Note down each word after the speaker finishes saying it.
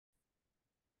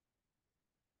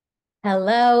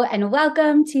Hello and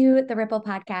welcome to the Ripple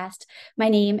Podcast. My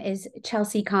name is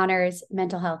Chelsea Connors,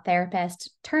 mental health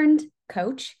therapist turned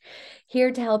coach,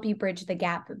 here to help you bridge the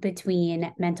gap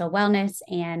between mental wellness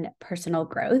and personal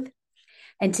growth.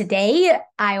 And today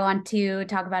I want to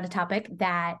talk about a topic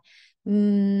that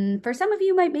for some of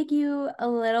you might make you a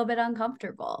little bit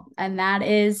uncomfortable. And that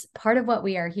is part of what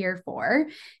we are here for,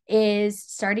 is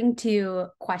starting to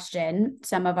question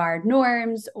some of our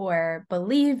norms or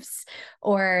beliefs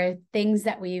or things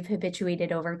that we've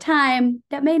habituated over time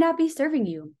that may not be serving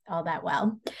you all that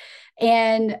well.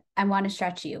 And I want to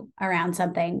stretch you around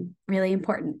something really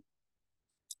important,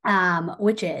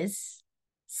 which is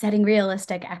setting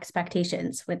realistic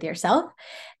expectations with yourself.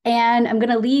 And I'm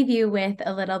going to leave you with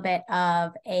a little bit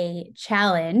of a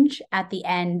challenge at the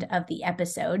end of the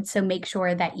episode. So make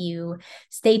sure that you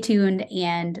stay tuned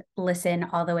and listen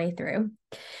all the way through.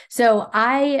 So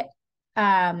I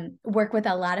work with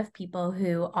a lot of people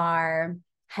who are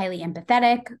highly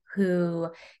empathetic, who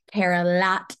care a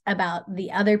lot about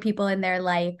the other people in their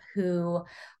life, who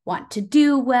want to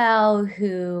do well,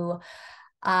 who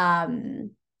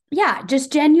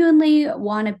just genuinely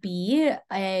want to be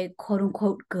a quote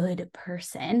unquote good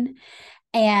person.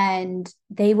 And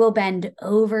they will bend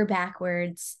over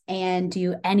backwards and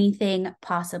do anything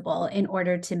possible in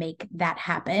order to make that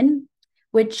happen,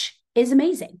 which is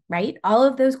amazing, right? All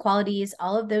of those qualities,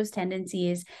 all of those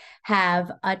tendencies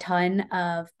have a ton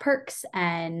of perks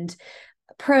and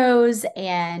pros,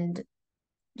 and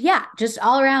just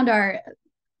all around are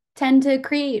tend to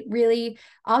create really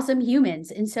awesome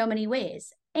humans in so many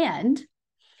ways. And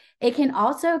it can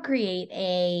also create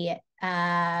a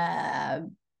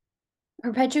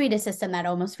perpetuate a system that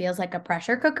almost feels like a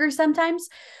pressure cooker sometimes,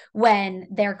 when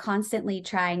they're constantly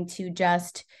trying to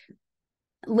just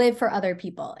live for other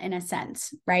people, in a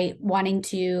sense, right? Wanting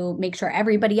to make sure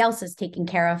everybody else is taken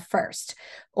care of first,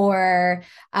 or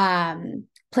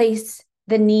place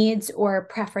the needs or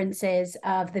preferences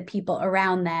of the people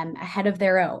around them ahead of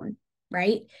their own,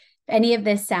 right? If any of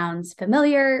this sounds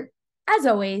familiar, as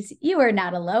always, you are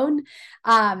not alone.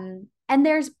 And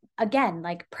there's, again,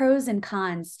 like pros and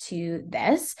cons to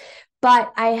this.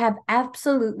 But I have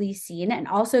absolutely seen and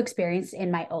also experienced in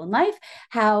my own life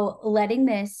how letting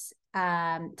this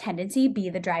tendency be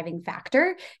the driving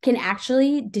factor can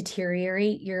actually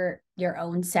deteriorate your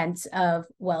own sense of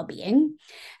well-being.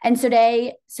 And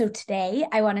today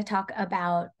I want to talk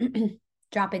about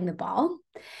dropping the ball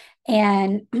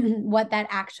and what that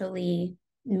actually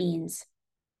means.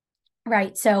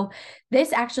 Right. So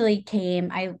this actually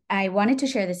came, I wanted to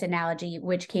share this analogy,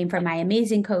 which came from my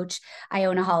amazing coach,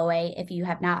 Iona Holloway. If you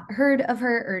have not heard of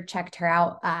her or checked her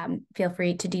out, feel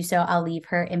free to do so. I'll leave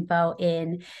her info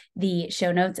in the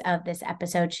show notes of this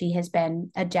episode. She has been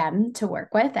a gem to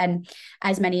work with. And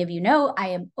as many of you know, I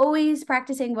am always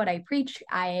practicing what I preach.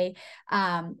 I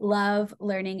love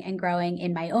learning and growing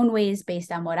in my own ways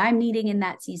based on what I'm needing in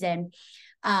that season.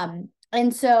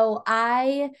 And so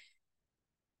I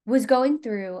was going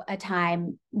through a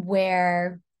time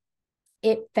where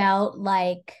it felt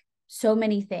like so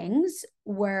many things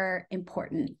were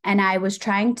important. And I was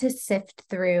trying to sift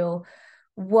through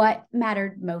what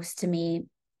mattered most to me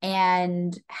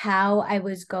and how I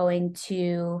was going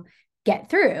to get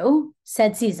through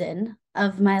said season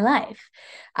of my life.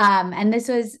 And this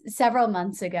was several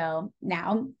months ago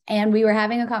now. And we were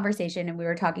having a conversation and we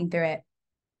were talking through it.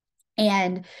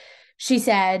 And she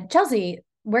said, Chelsea,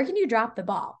 where can you drop the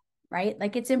ball? Right?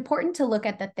 Like, it's important to look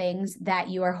at the things that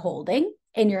you are holding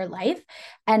in your life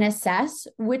and assess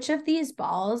which of these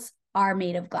balls are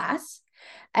made of glass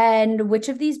and which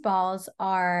of these balls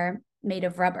are made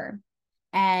of rubber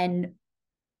and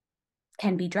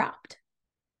can be dropped.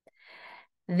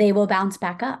 They will bounce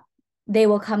back up. They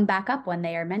will come back up when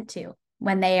they are meant to,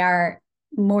 when they are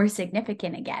more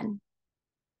significant again,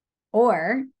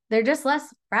 or they're just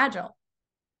less fragile.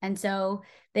 And so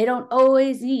they don't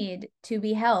always need to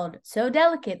be held so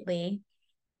delicately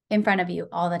in front of you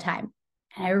all the time.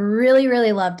 And I really,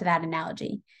 really loved that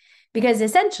analogy, because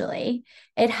essentially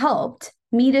it helped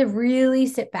me to really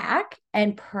sit back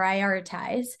and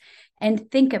prioritize and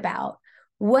think about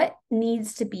what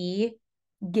needs to be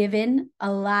given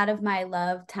a lot of my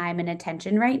love, time, and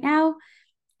attention right now,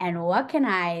 and what can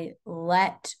I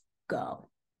let go.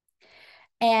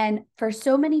 And for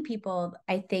so many people,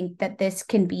 I think that this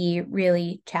can be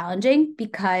really challenging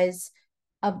because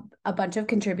of a bunch of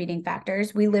contributing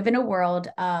factors. We live in a world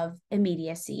of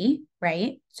immediacy,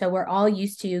 right? So we're all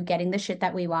used to getting the shit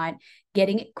that we want,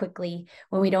 getting it quickly.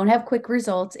 When we don't have quick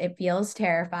results, it feels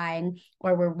terrifying,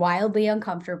 or we're wildly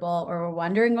uncomfortable, or we're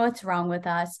wondering what's wrong with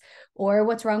us, or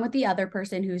what's wrong with the other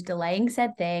person who's delaying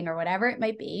said thing, or whatever it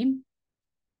might be.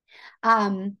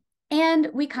 Um, and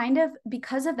we kind of,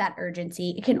 because of that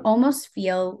urgency, it can almost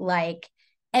feel like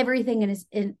everything is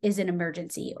an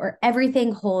emergency, or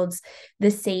everything holds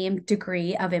the same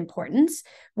degree of importance,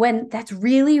 when that's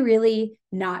really, really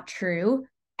not true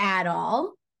at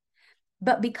all.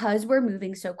 But because we're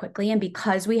moving so quickly, and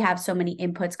because we have so many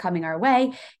inputs coming our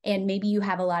way, and maybe you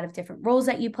have a lot of different roles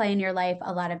that you play in your life,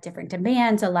 a lot of different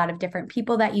demands, a lot of different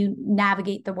people that you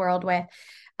navigate the world with,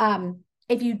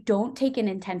 if you don't take an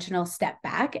intentional step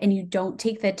back and you don't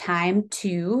take the time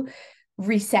to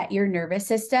reset your nervous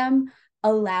system,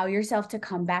 allow yourself to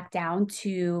come back down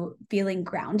to feeling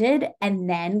grounded, and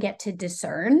then get to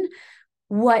discern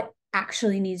what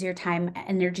actually needs your time,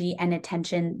 energy, and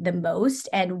attention the most,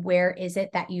 and where is it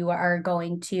that you are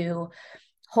going to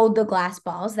hold the glass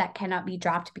balls that cannot be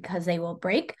dropped because they will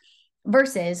break,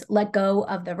 versus let go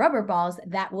of the rubber balls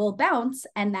that will bounce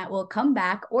and that will come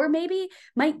back, or maybe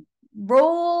might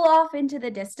roll off into the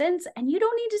distance, and you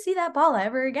don't need to see that ball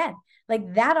ever again.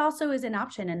 Like, that also is an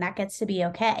option, and that gets to be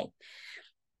okay.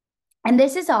 And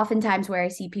this is oftentimes where I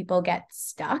see people get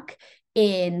stuck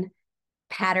in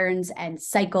patterns and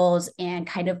cycles, and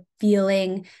kind of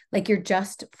feeling like you're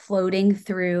just floating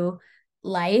through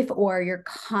life, or you're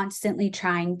constantly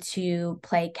trying to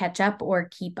play catch up or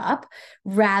keep up,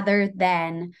 rather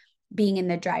than being in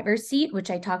the driver's seat, which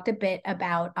I talked a bit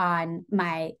about on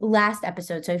my last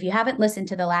episode. So if you haven't listened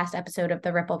to the last episode of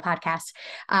the Ripple podcast,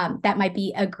 that might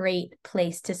be a great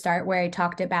place to start, where I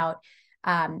talked about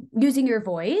using your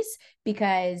voice,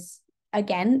 because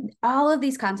again, all of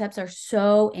these concepts are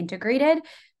so integrated.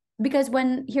 Because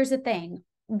here's the thing,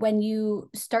 when you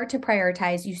start to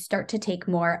prioritize, you start to take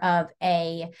more of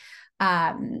a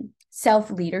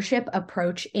self-leadership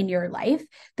approach in your life.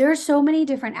 There are so many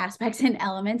different aspects and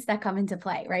elements that come into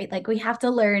play, right? Like, we have to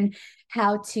learn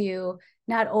how to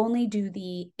not only do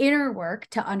the inner work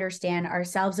to understand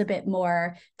ourselves a bit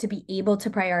more, to be able to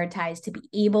prioritize, to be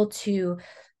able to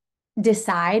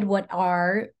decide what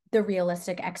are the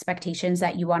realistic expectations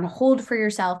that you want to hold for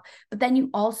yourself, but then you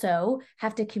also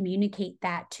have to communicate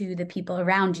that to the people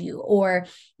around you, or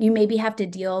you maybe have to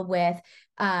deal with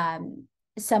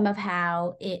some of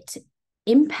how it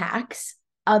impacts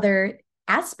other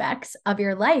aspects of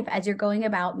your life as you're going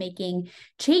about making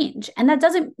change. And that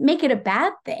doesn't make it a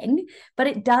bad thing, but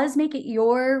it does make it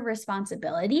your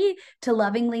responsibility to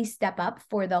lovingly step up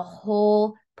for the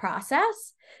whole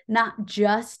process, not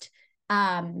just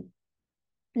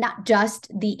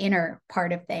the inner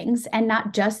part of things, and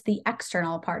not just the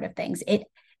external part of things.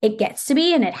 It gets to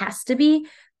be, and it has to be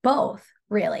both,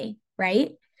 really,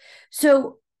 right?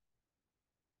 So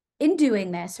in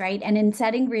doing this, right, and in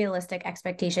setting realistic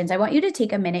expectations, I want you to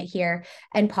take a minute here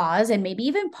and pause, and maybe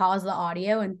even pause the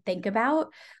audio and think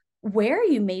about where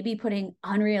you may be putting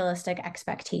unrealistic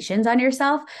expectations on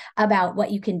yourself about what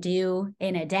you can do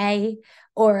in a day,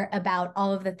 or about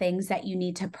all of the things that you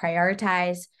need to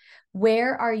prioritize.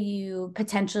 Where are you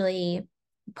potentially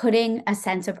putting a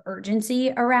sense of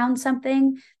urgency around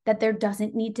something that there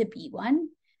doesn't need to be one?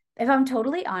 If I'm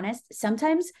totally honest,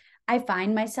 sometimes I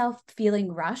find myself feeling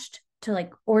rushed to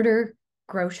like order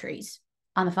groceries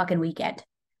on the fucking weekend,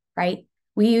 right?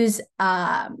 We use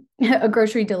a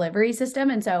grocery delivery system.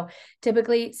 And so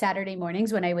typically Saturday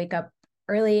mornings, when I wake up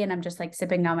early and I'm just like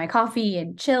sipping on my coffee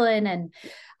and chilling and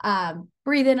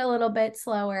breathing a little bit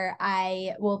slower,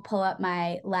 I will pull up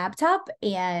my laptop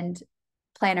and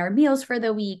plan our meals for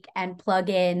the week and plug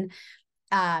in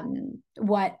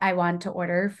what I want to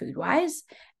order food wise.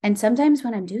 And sometimes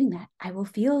when I'm doing that, I will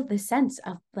feel this sense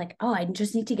of like, oh, I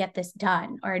just need to get this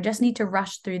done, or I just need to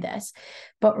rush through this.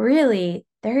 But really,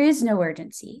 there is no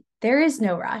urgency. There is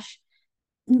no rush.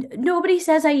 Nobody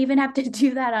says I even have to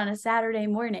do that on a Saturday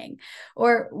morning,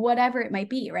 or whatever it might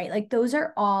be, right? Like, those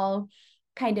are all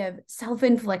kind of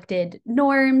self-inflicted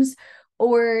norms,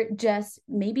 or just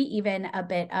maybe even a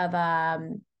bit of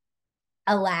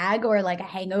a lag, or like a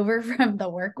hangover from the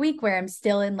work week, where I'm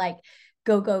still in like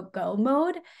go, go, go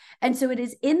mode. And so it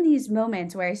is in these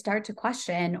moments where I start to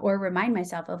question or remind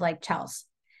myself of like, Chels,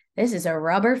 this is a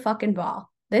rubber fucking ball.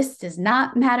 This does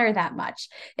not matter that much.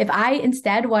 If I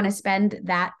instead want to spend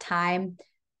that time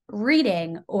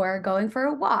reading, or going for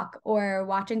a walk, or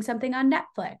watching something on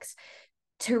Netflix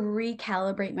to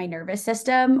recalibrate my nervous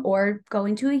system, or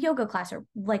going to a yoga class, or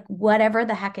like whatever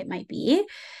the heck it might be,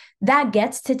 that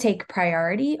gets to take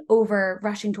priority over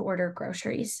rushing to order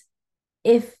groceries,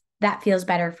 if that feels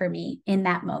better for me in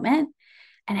that moment.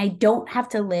 And I don't have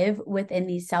to live within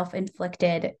these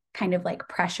self-inflicted kind of like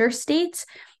pressure states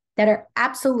that are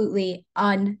absolutely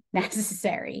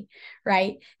unnecessary,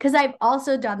 right? Because I've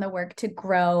also done the work to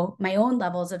grow my own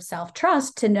levels of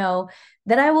self-trust, to know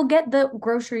that I will get the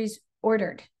groceries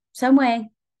ordered, some way,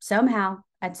 somehow,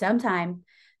 at some time,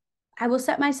 I will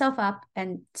set myself up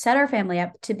and set our family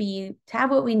up to have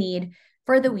what we need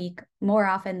for the week more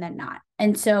often than not.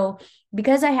 And so,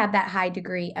 because I have that high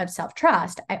degree of self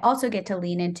trust, I also get to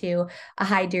lean into a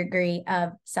high degree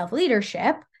of self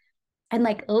leadership and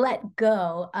like let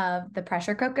go of the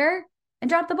pressure cooker and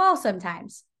drop the ball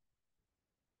sometimes.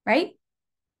 Right.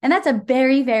 And that's a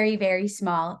very, very, very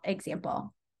small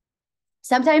example.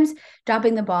 Sometimes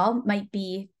dropping the ball might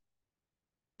be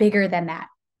bigger than that.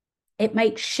 It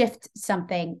might shift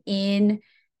something in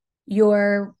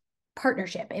your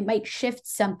partnership. It might shift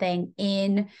something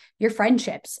in your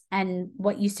friendships, and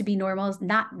what used to be normal is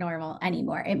not normal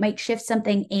anymore. It might shift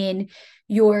something in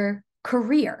your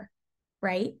career,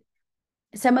 right?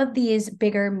 Some of these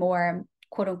bigger, more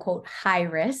quote unquote high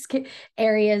risk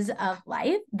areas of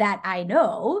life that I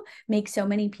know make so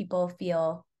many people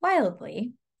feel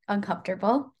wildly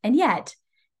uncomfortable. And yet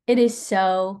it is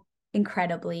so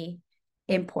incredibly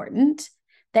important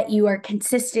that you are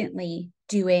consistently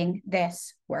doing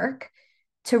this work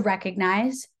to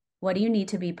recognize what do you need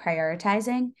to be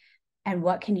prioritizing and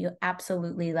what can you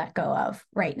absolutely let go of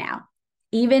right now,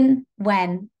 even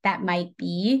when that might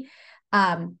be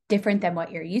different than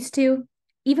what you're used to,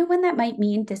 even when that might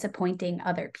mean disappointing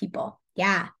other people.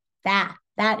 Yeah, that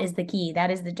is the key.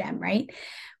 That is the gem, right?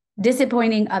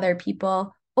 Disappointing other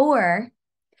people, or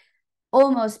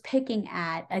almost picking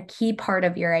at a key part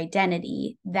of your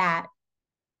identity that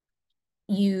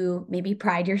you maybe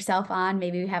pride yourself on.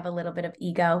 Maybe you have a little bit of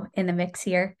ego in the mix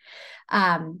here.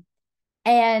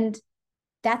 And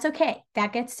that's okay.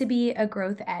 That gets to be a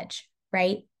growth edge,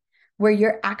 right? Where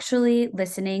you're actually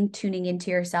listening, tuning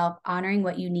into yourself, honoring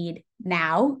what you need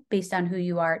now based on who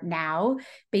you are now,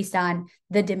 based on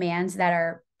the demands that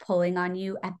are pulling on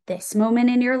you at this moment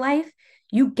in your life.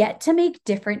 You get to make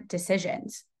different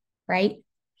decisions, right?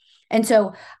 And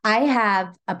so I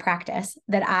have a practice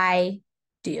that I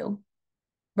do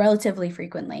relatively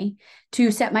frequently to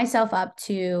set myself up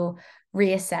to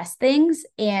reassess things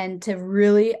and to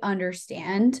really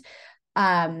understand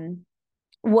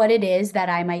what it is that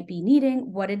I might be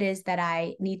needing, what it is that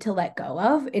I need to let go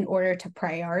of in order to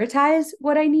prioritize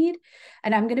what I need.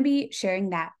 And I'm going to be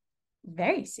sharing that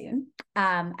very soon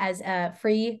as a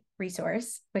free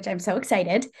resource, which I'm so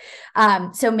excited.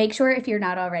 So make sure, if you're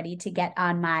not already, to get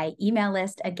on my email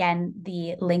list. Again,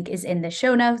 the link is in the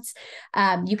show notes.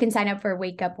 You can sign up for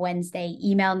Wake Up Wednesday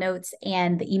email notes,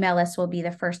 and the email list will be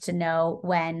the first to know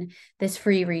when this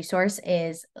free resource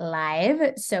is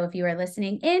live. So if you are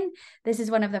listening in, this is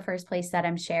one of the first places that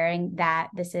I'm sharing that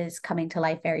this is coming to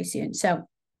life very soon. So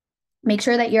make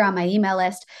sure that you're on my email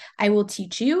list. I will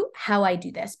teach you how I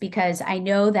do this, because I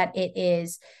know that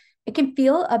it can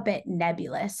feel a bit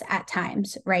nebulous at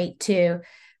times, right? To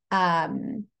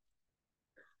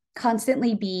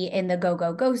constantly be in the go,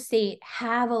 go, go state,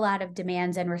 have a lot of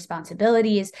demands and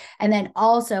responsibilities, and then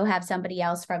also have somebody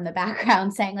else from the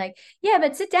background saying like, yeah,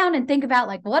 but sit down and think about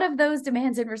like, what of those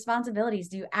demands and responsibilities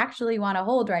do you actually want to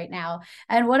hold right now?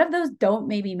 And what of those don't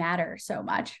maybe matter so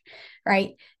much,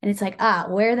 right? And it's like,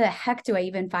 where the heck do I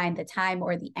even find the time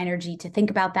or the energy to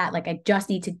think about that? Like, I just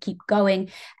need to keep going.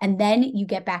 And then you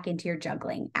get back into your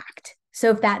juggling act. So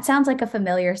if that sounds like a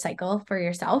familiar cycle for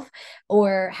yourself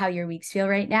or how your weeks feel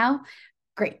right now,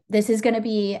 great. This is going to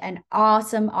be an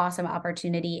awesome, awesome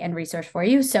opportunity and resource for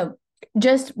you. So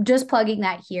just plugging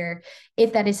that here,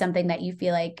 if that is something that you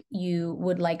feel like you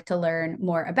would like to learn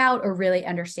more about or really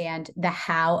understand the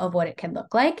how of what it can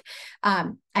look like,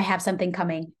 I have something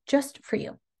coming just for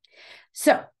you.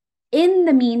 So in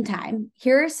the meantime,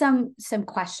 here are some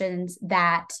questions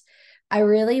that I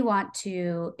really want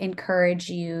to encourage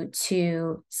you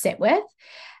to sit with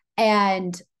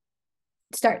and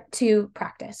start to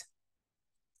practice.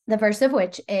 The first of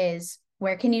which is,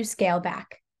 where can you scale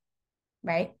back,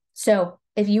 right? So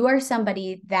if you are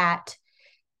somebody that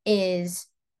is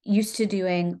used to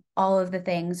doing all of the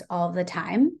things all the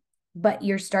time, but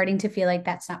you're starting to feel like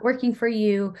that's not working for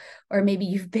you, or maybe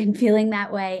you've been feeling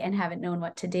that way and haven't known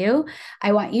what to do,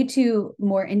 I want you to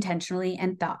more intentionally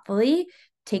and thoughtfully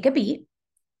take a beat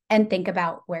and think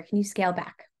about, where can you scale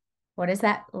back? What does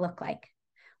that look like?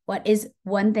 What is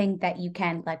one thing that you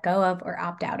can let go of or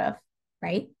opt out of,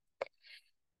 right?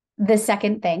 The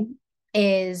second thing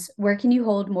is, where can you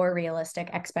hold more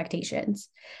realistic expectations?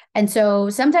 And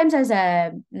so sometimes as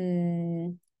a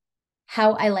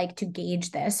how I like to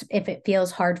gauge this, if it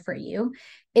feels hard for you,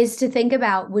 is to think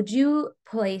about, would you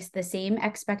place the same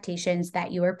expectations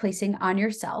that you are placing on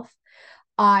yourself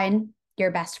on your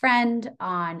best friend,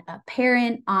 on a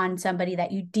parent, on somebody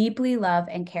that you deeply love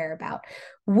and care about?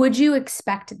 Would you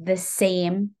expect the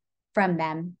same from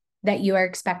them that you are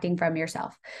expecting from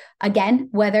yourself. Again,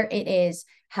 whether it is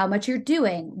how much you're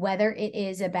doing, whether it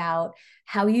is about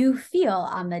how you feel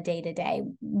on the day to day,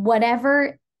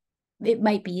 whatever it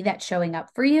might be that's showing up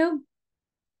for you.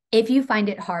 If you find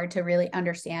it hard to really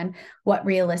understand what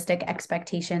realistic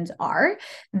expectations are,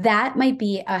 that might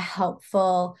be a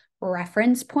helpful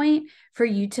reference point for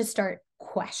you to start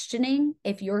questioning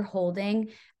if you're holding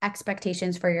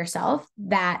expectations for yourself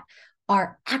that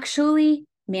are actually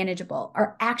manageable,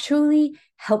 are actually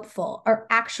helpful, are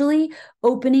actually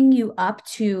opening you up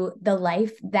to the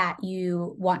life that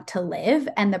you want to live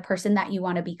and the person that you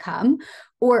want to become?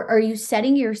 Or are you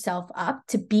setting yourself up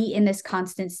to be in this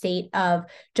constant state of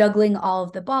juggling all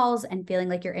of the balls and feeling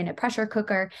like you're in a pressure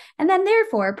cooker, and then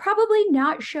therefore probably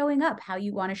not showing up how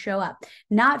you want to show up,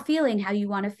 not feeling how you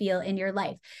want to feel in your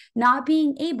life, not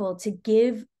being able to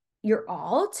give your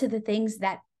all to the things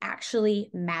that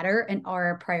actually matter and are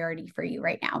a priority for you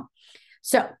right now?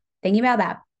 So thinking about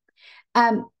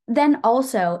that. Then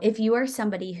also, if you are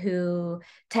somebody who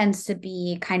tends to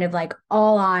be kind of like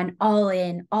all on, all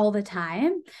in, all the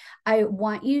time, I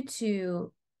want you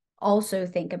to also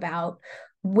think about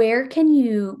where do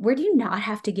you not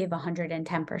have to give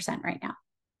 110% right now?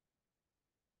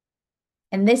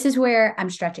 And this is where I'm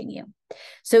stretching you.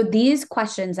 So these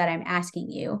questions that I'm asking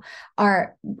you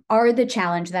are the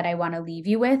challenge that I want to leave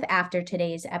you with after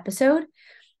today's episode,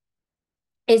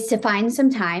 is to find some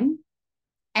time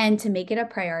and to make it a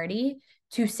priority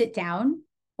to sit down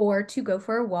or to go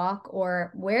for a walk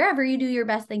or wherever you do your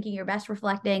best thinking, your best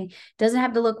reflecting. Doesn't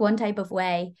have to look one type of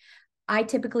way. I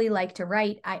typically like to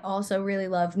write. I also really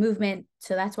love movement.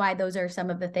 So that's why those are some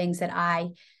of the things that I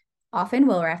often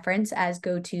will reference as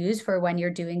go-tos for when you're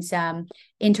doing some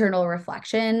internal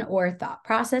reflection or thought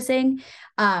processing.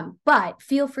 But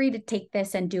feel free to take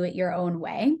this and do it your own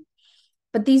way.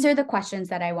 But these are the questions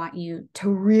that I want you to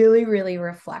really, really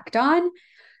reflect on.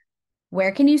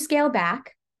 Where can you scale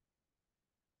back?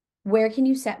 Where can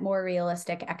you set more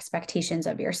realistic expectations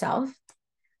of yourself?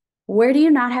 Where do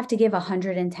you not have to give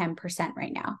 110%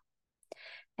 right now?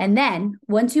 And then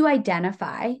once you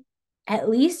identify at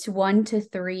least 1 to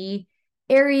 3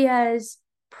 areas,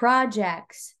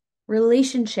 projects,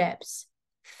 relationships,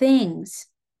 things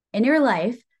in your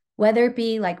life, whether it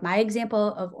be like my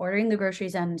example of ordering the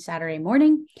groceries on Saturday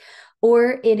morning,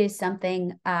 or it is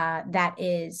something that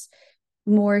is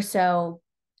more so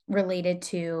related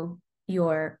to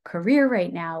your career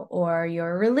right now, or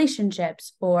your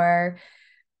relationships, or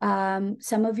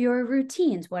some of your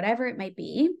routines, whatever it might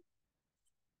be.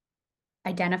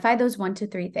 Identify those 1 to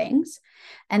 3 things.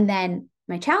 And then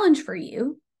my challenge for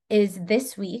you is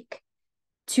this week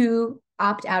to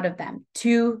opt out of them,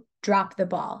 to drop the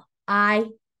ball. I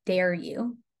dare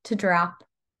you to drop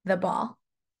the ball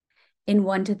in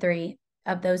 1 to 3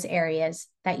 of those areas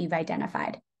that you've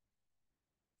identified.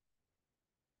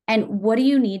 And what do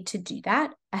you need to do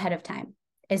that ahead of time?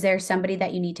 Is there somebody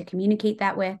that you need to communicate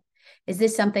that with? Is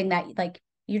this something that like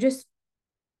you just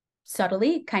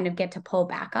subtly kind of get to pull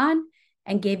back on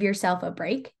and give yourself a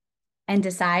break and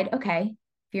decide, okay,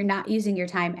 if you're not using your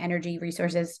time, energy,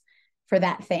 resources for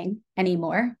that thing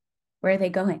anymore, where are they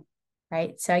going?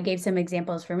 Right? So I gave some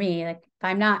examples for me. Like if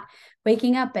I'm not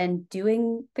waking up and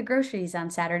doing the groceries on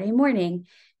Saturday morning,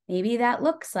 maybe that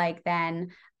looks like then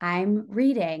I'm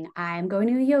reading, I'm going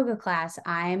to a yoga class,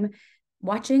 I'm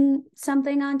watching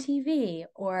something on TV,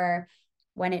 or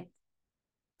when it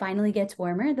finally gets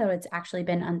warmer, though it's actually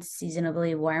been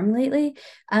unseasonably warm lately,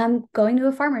 going to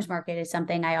a farmer's market is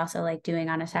something I also like doing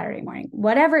on a Saturday morning,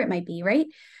 whatever it might be, right?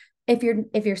 If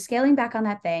you're scaling back on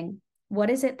that thing, what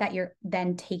is it that you're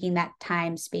then taking that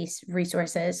time, space,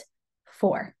 resources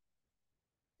for?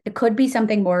 It could be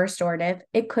something more restorative.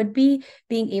 It could be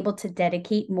being able to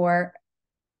dedicate more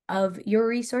of your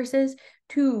resources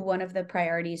to one of the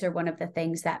priorities or one of the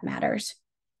things that matters,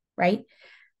 right?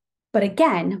 But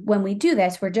again, when we do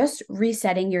this, we're just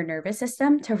resetting your nervous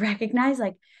system to recognize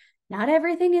like not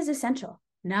everything is essential.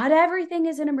 Not everything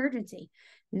is an emergency.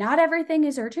 Not everything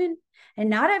is urgent, and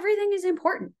not everything is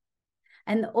important.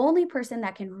 And the only person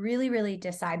that can really, really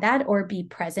decide that or be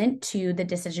present to the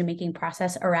decision-making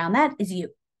process around that is you.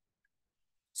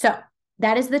 So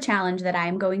that is the challenge that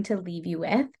I'm going to leave you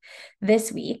with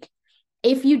this week.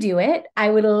 If you do it,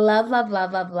 I would love, love,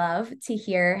 love, love, love to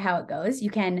hear how it goes. You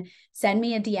can send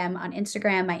me a DM on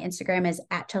Instagram. My Instagram is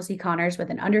 @ChelseaConnors with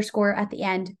an underscore at the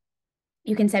end.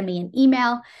 You can send me an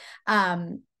email,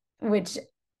 which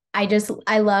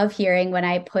I love hearing when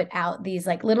I put out these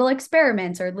like little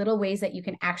experiments or little ways that you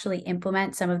can actually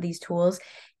implement some of these tools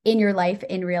in your life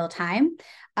in real time.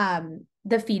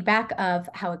 the feedback of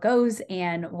how it goes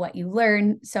and what you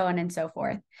learn, so on and so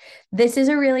forth. This is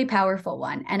a really powerful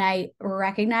one. And I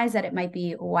recognize that it might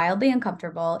be wildly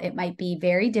uncomfortable. It might be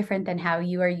very different than how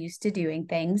you are used to doing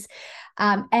things.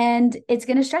 And it's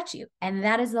going to stretch you. And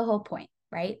that is the whole point,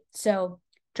 right? So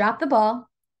drop the ball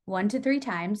 1 to 3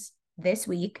 times this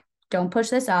week. Don't push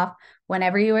this off.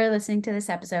 Whenever you are listening to this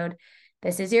episode,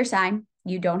 this is your sign.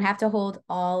 You don't have to hold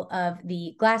all of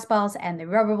the glass balls and the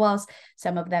rubber balls.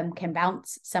 Some of them can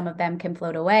bounce. Some of them can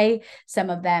float away.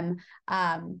 Some of them,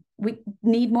 we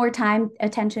need more time,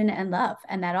 attention, and love.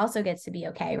 And that also gets to be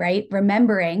okay, right?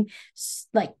 Remembering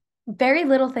like very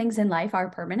little things in life are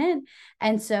permanent.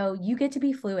 And so you get to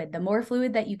be fluid. The more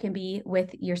fluid that you can be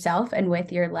with yourself and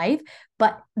with your life,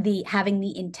 but having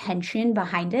the intention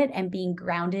behind it and being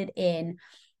grounded in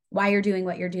why you're doing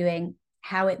what you're doing,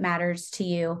 how it matters to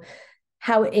you,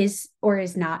 how it is or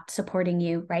is not supporting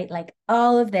you, right? Like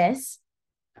all of this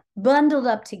bundled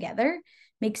up together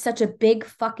makes such a big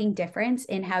fucking difference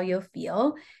in how you'll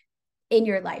feel in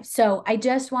your life. So I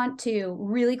just want to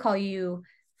really call you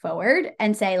forward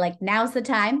and say, like, now's the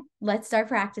time. Let's start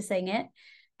practicing it.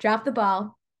 Drop the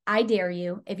ball. I dare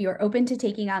you. If you're open to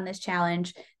taking on this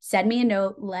challenge, send me a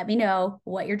note. Let me know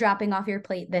what you're dropping off your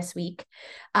plate this week.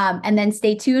 And then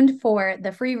stay tuned for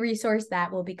the free resource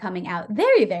that will be coming out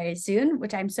very, very soon,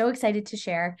 which I'm so excited to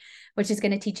share, which is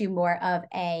going to teach you more of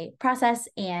a process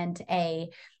and a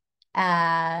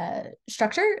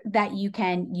structure that you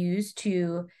can use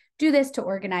to do this, to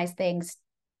organize things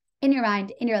in your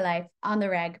mind, in your life, on the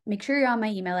reg. Make sure you're on my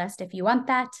email list if you want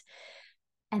that.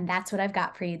 And that's what I've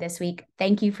got for you this week.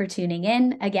 Thank you for tuning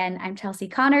in. Again, I'm Chelsea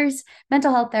Connors,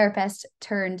 mental health therapist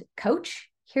turned coach.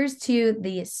 Here's to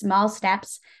the small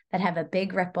steps that have a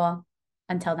big ripple.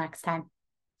 Until next time.